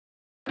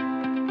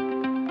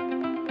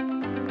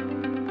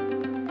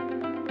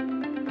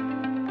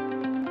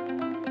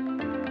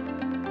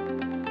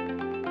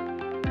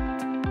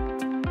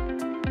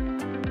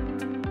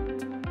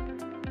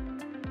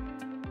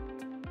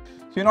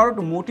So in order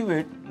to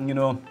motivate,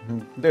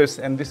 this,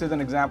 and this is an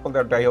example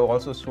that I have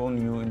also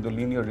shown you in the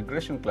linear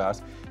regression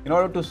class, in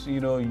order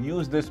to,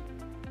 use this,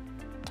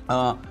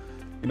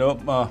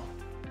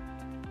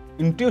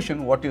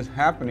 intuition, what is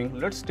happening,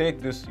 let's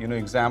take this,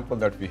 example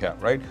that we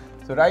have, right?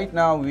 So right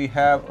now we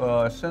have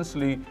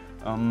essentially,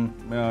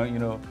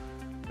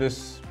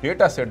 this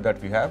data set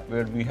that we have,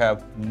 where we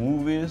have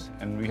movies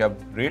and we have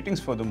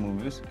ratings for the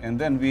movies, and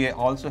then we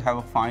also have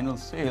a final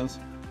sales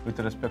with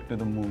respect to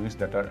the movies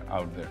that are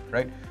out there,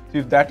 right? So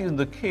if that is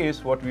the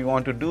case, what we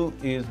want to do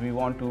is we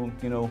want to,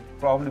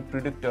 probably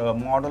predict a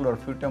model or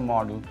fit a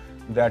model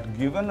that,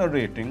 given a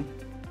rating,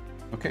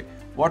 okay,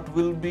 what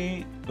will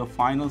be the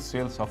final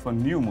sales of a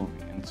new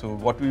movie. And so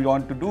what we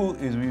want to do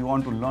is we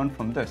want to learn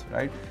from this,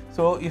 right?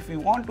 So if we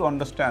want to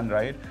understand,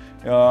 right,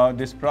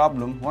 this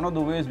problem, one of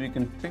the ways we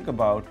can think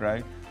about,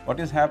 right, what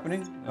is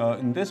happening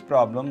in this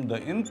problem,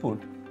 the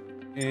input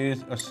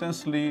is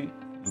essentially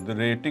the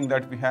rating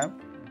that we have,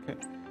 okay,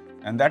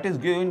 and that is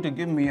going to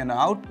give me an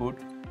output,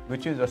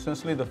 which is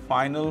essentially the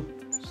final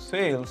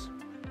sales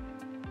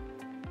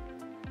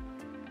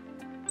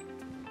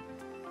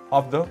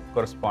of the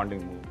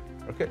corresponding movie,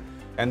 okay?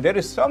 And there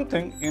is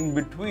something in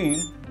between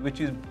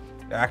which is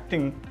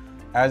acting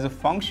as a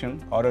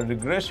function or a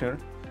regressor,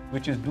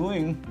 which is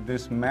doing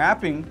this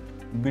mapping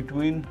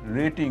between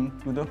rating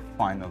to the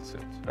final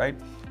sales, right?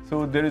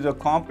 So there is a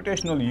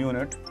computational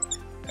unit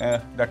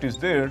that is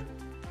there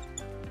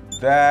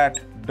that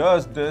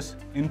does this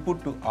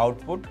input to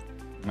output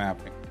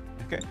mapping,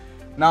 okay?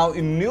 Now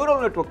in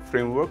neural network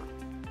framework,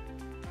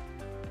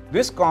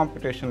 this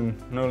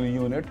computational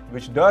unit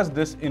which does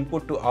this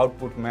input to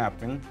output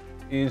mapping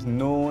is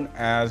known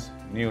as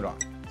neuron.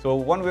 So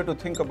one way to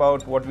think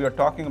about what we are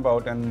talking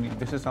about, and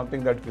this is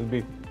something that will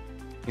be,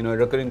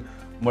 recurring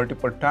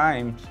multiple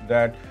times,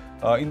 that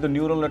in the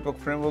neural network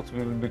frameworks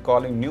we will be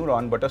calling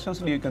neuron, but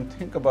essentially you can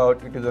think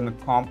about it as a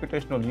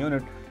computational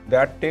unit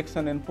that takes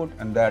an input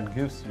and that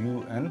gives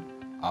you an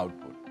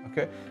output,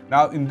 okay?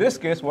 Now in this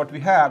case, what we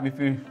have, if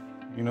we,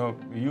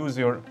 use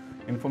your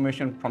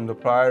information from the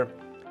prior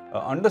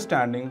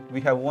understanding,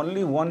 we have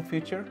only one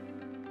feature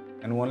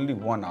and only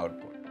one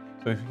output.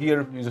 So if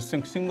here is a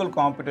single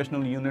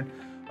computational unit,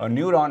 a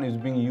neuron is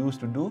being used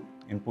to do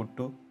input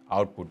to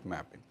output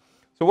mapping.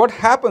 So what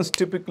happens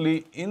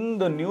typically in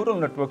the neural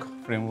network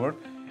framework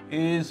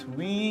is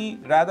we,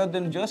 rather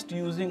than just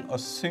using a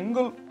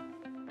single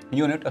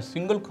unit, a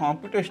single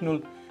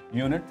computational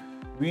unit,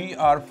 we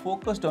are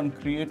focused on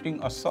creating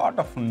a sort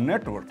of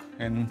network.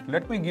 And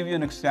let me give you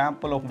an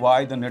example of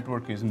why the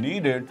network is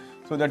needed,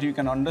 so that you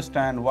can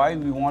understand why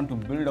we want to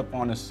build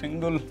upon a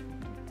single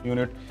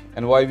unit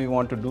and why we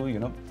want to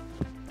do,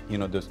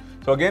 this.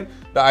 So again,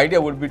 the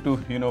idea would be to,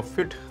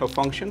 fit a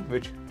function,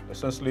 which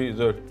essentially is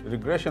a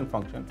regression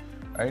function,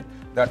 right?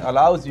 That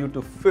allows you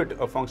to fit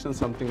a function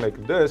something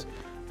like this.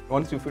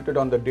 Once you fit it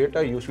on the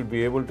data, you should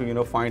be able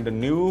to, find a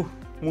new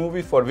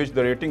movie for which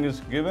the rating is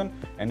given,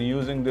 and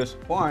using this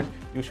point,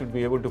 you should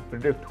be able to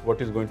predict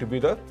what is going to be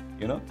the,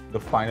 the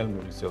final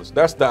movie sales.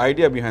 That's the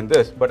idea behind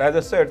this. But as I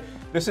said,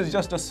 this is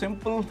just a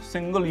simple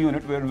single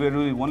unit where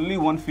only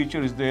one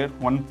feature is there,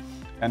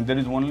 and there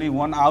is only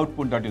one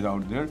output that is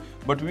out there.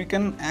 But we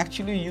can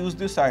actually use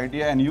this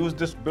idea and use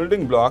this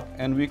building block,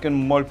 and we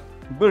can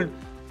build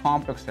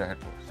complex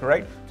networks,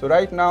 right? So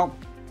right now,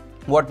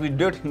 what we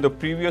did in the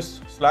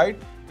previous slide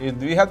is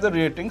we have the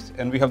ratings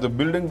and we have the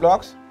building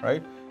blocks,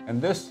 right? And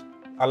this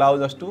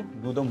allows us to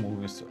do the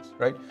movie sales,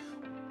 right?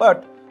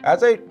 But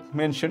as I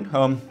mentioned,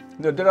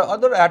 there are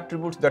other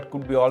attributes that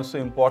could be also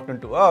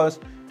important to us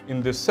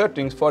in these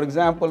settings. For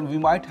example, we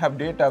might have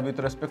data with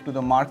respect to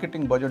the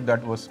marketing budget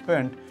that was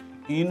spent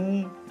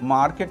in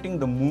marketing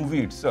the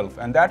movie itself,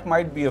 and that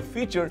might be a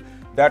feature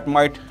that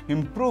might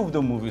improve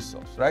the movie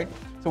sales, right?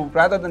 So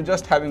rather than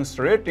just having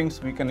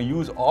ratings, we can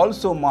use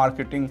also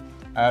marketing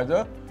as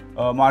a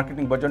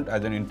marketing budget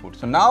as an input.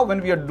 So now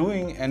when we are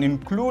doing and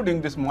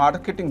including this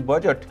marketing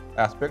budget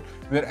aspect,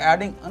 we are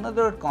adding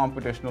another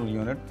computational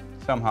unit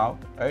somehow,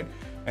 right?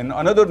 And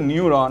another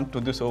neuron to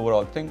this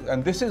overall thing.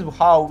 And this is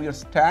how we are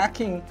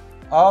stacking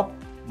up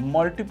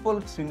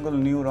multiple single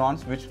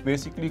neurons, which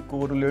basically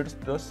correlates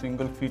the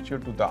single feature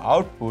to the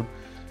output.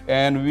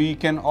 And we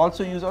can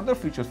also use other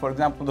features. For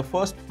example, the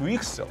first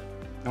week cell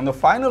and the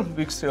final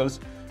week cells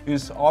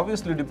is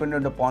obviously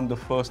dependent upon the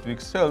first week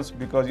cells,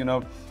 because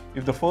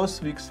if the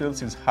first week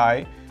sales is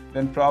high,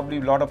 then probably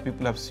a lot of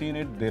people have seen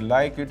it, they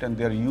like it, and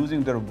they're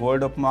using their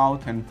word of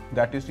mouth, and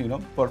that is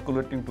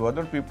percolating to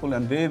other people,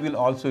 and they will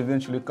also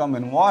eventually come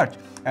and watch,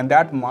 and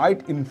that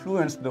might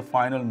influence the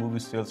final movie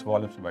sales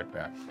volumes by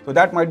that. So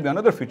that might be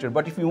another feature.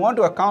 But if you want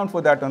to account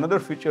for that another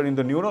feature in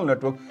the neural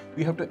network,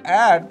 we have to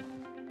add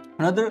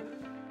another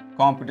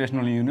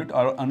computational unit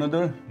or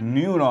another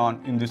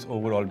neuron in this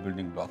overall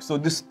building block. So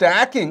this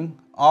stacking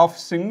of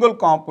single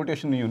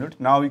computational unit,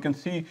 now we can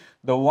see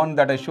the one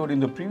that I showed in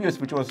the previous,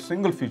 which was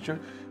single feature.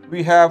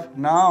 We have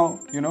now,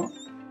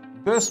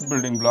 this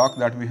building block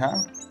that we have,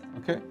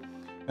 okay?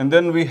 And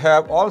then we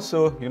have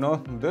also,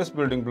 this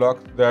building block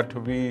that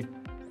we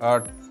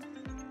are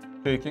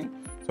taking.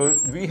 So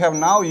we have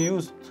now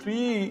used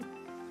 3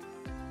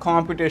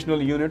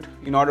 computational unit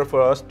in order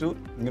for us to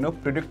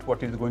predict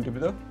what is going to be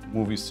the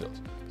movie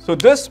cells. So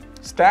this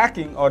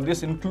stacking or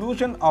this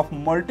inclusion of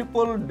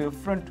multiple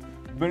different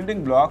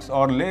building blocks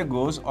or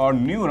Legos or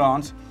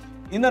neurons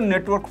in a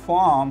network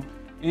form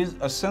is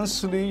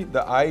essentially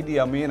the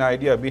main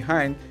idea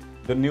behind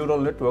the neural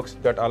networks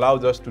that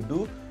allows us to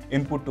do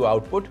input to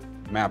output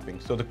mapping.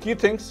 So the key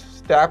things,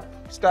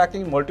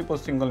 stacking multiple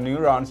single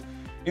neurons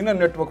in a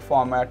network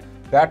format,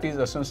 that is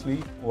essentially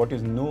what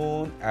is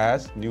known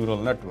as neural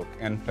network.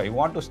 And I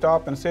want to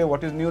stop and say,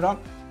 what is neuron?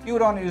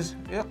 Neuron is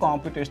a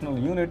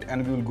computational unit,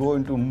 and we will go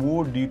into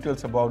more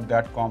details about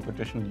that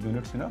computational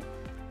units in a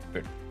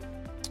bit.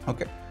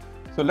 Okay,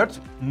 so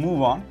let's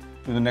move on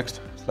to the next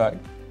slide.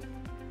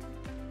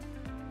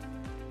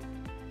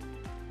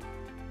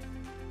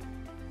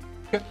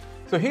 Okay,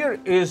 so here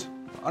is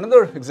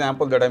another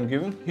example that I'm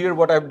giving. Here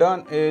what I've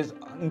done is,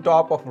 on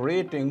top of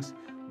ratings,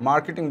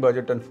 marketing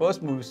budget and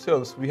first movie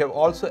sales, we have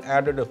also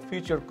added a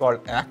feature called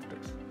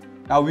actors.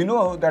 Now we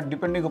know that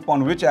depending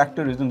upon which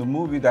actor is in the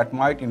movie, that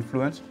might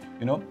influence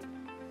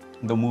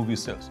the movie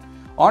sales.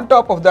 On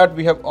top of that,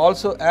 we have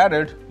also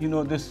added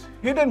this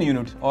hidden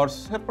units or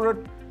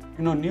separate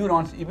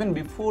neurons even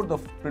before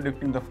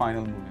predicting the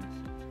final movie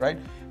sales, right?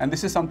 And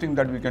this is something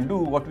that we can do.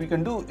 What we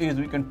can do is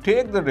we can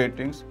take the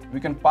ratings, we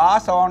can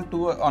pass on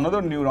to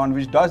another neuron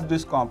which does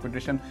this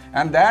computation,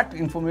 and that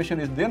information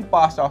is then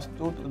passed out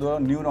to the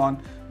neuron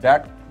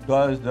that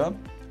does the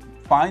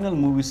final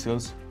movie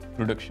sales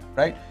prediction,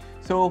 right?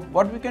 So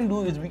what we can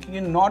do is we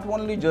can not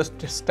only just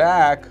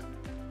stack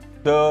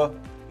the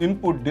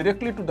input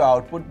directly to the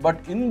output, but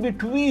in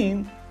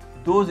between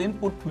those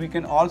inputs we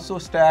can also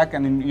stack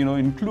and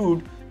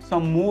include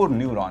some more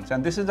neurons.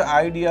 And this is the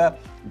idea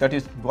that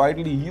is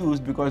widely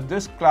used, because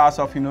this class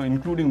of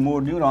including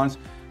more neurons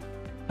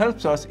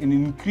helps us in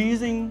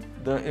increasing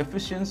the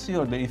efficiency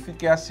or the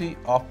efficacy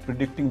of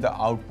predicting the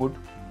output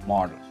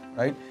models,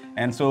 right?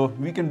 And so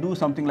we can do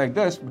something like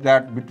this,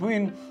 that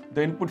between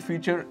the input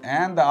feature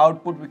and the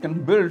output we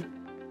can build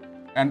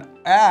and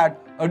add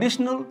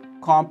additional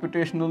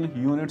computational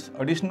units,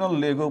 additional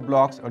Lego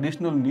blocks,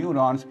 additional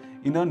neurons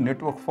in a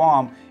network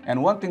form.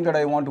 And one thing that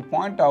I want to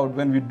point out,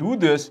 when we do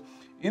this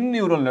in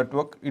neural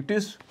network, it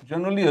is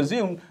generally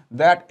assumed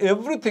that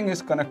everything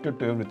is connected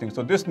to everything.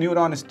 So this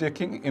neuron is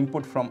taking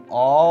input from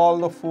all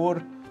the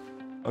 4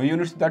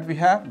 units that we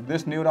have.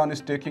 This neuron is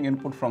taking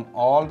input from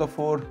all the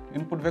 4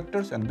 input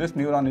vectors, and this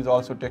neuron is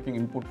also taking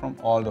input from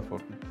all the 4.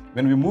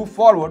 When we move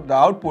forward, the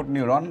output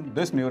neuron,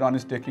 this neuron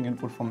is taking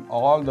input from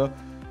all the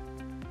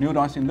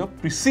neurons in the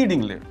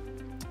preceding layer.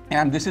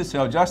 And this is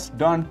just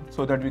done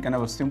so that we can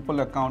have a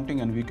simple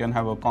accounting and we can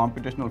have a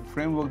computational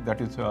framework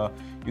that is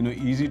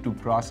easy to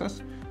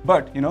process.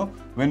 But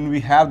when we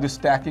have the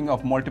stacking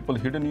of multiple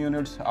hidden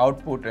units,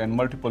 output, and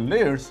multiple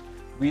layers,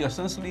 we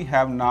essentially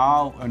have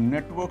now a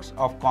networks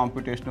of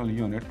computational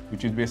unit,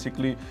 which is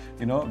basically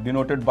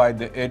denoted by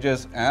the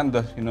edges and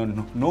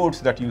the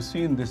nodes that you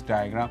see in this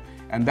diagram,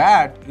 and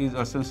that is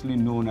essentially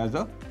known as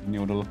a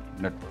neural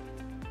network.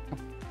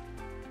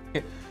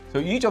 Okay. So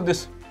each of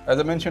this, as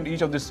I mentioned,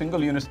 each of these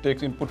single units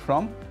takes input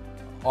from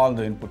all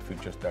the input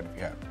features that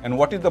we have. And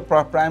what is the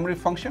primary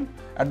function?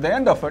 At the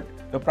end of it,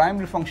 the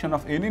primary function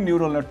of any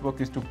neural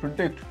network is to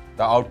predict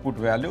the output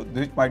value.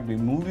 This might be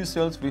movie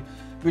cells,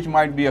 which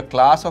might be a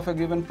class of a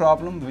given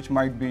problem, which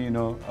might be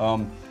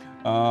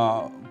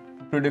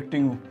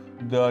predicting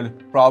the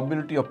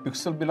probability of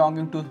pixel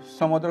belonging to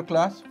some other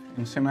class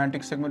in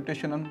semantic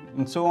segmentation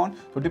and so on.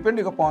 So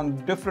depending upon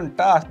different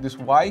tasks, this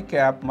y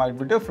cap might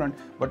be different,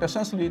 but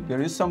essentially there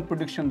is some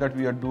prediction that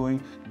we are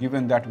doing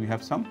given that we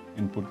have some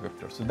input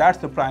vectors. So that's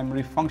the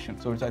primary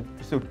function. So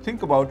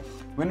think about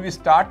when we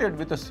started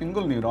with a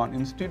single neuron,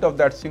 instead of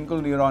that single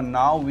neuron,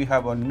 now we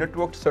have a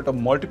networked set of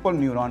multiple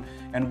neurons,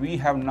 and we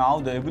have now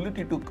the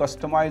ability to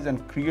customize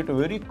and create a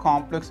very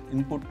complex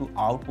input to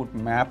output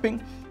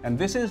mapping. And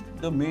this is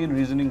the main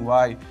reasoning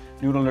why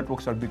neural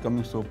networks are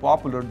becoming so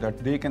popular,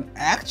 that they can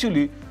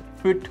actually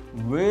fit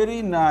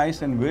very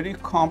nice and very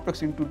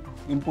complex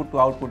input to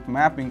output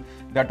mapping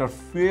that are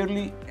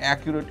fairly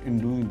accurate in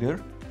doing their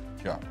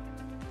job.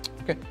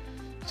 Okay,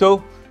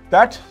 so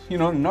that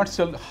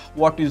nutshell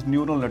what is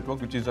neural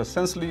network, which is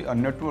essentially a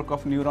network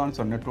of neurons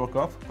or network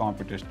of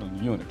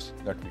computational units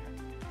that we have.